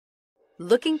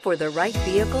Looking for the right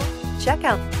vehicle? Check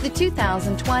out the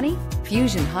 2020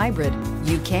 Fusion Hybrid.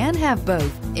 You can have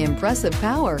both impressive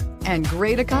power and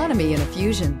great economy in a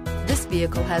Fusion. This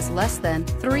vehicle has less than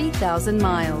 3,000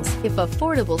 miles. If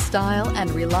affordable style and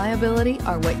reliability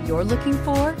are what you're looking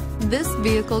for, this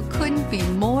vehicle couldn't be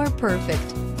more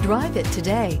perfect. Drive it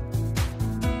today.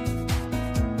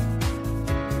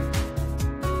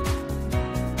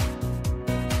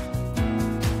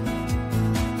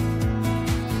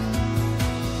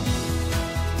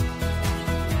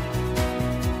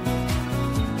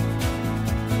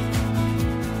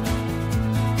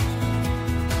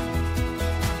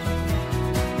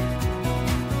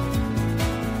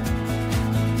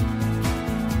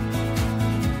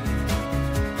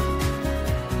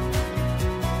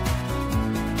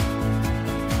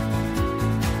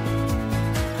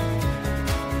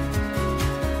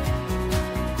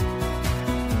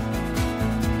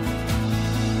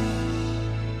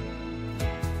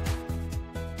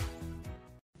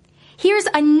 Here's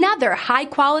another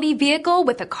high-quality vehicle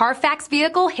with a Carfax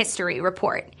Vehicle History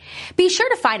Report. Be sure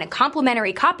to find a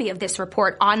complimentary copy of this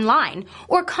report online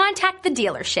or contact the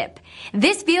dealership.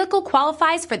 This vehicle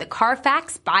qualifies for the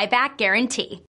Carfax Buyback Guarantee.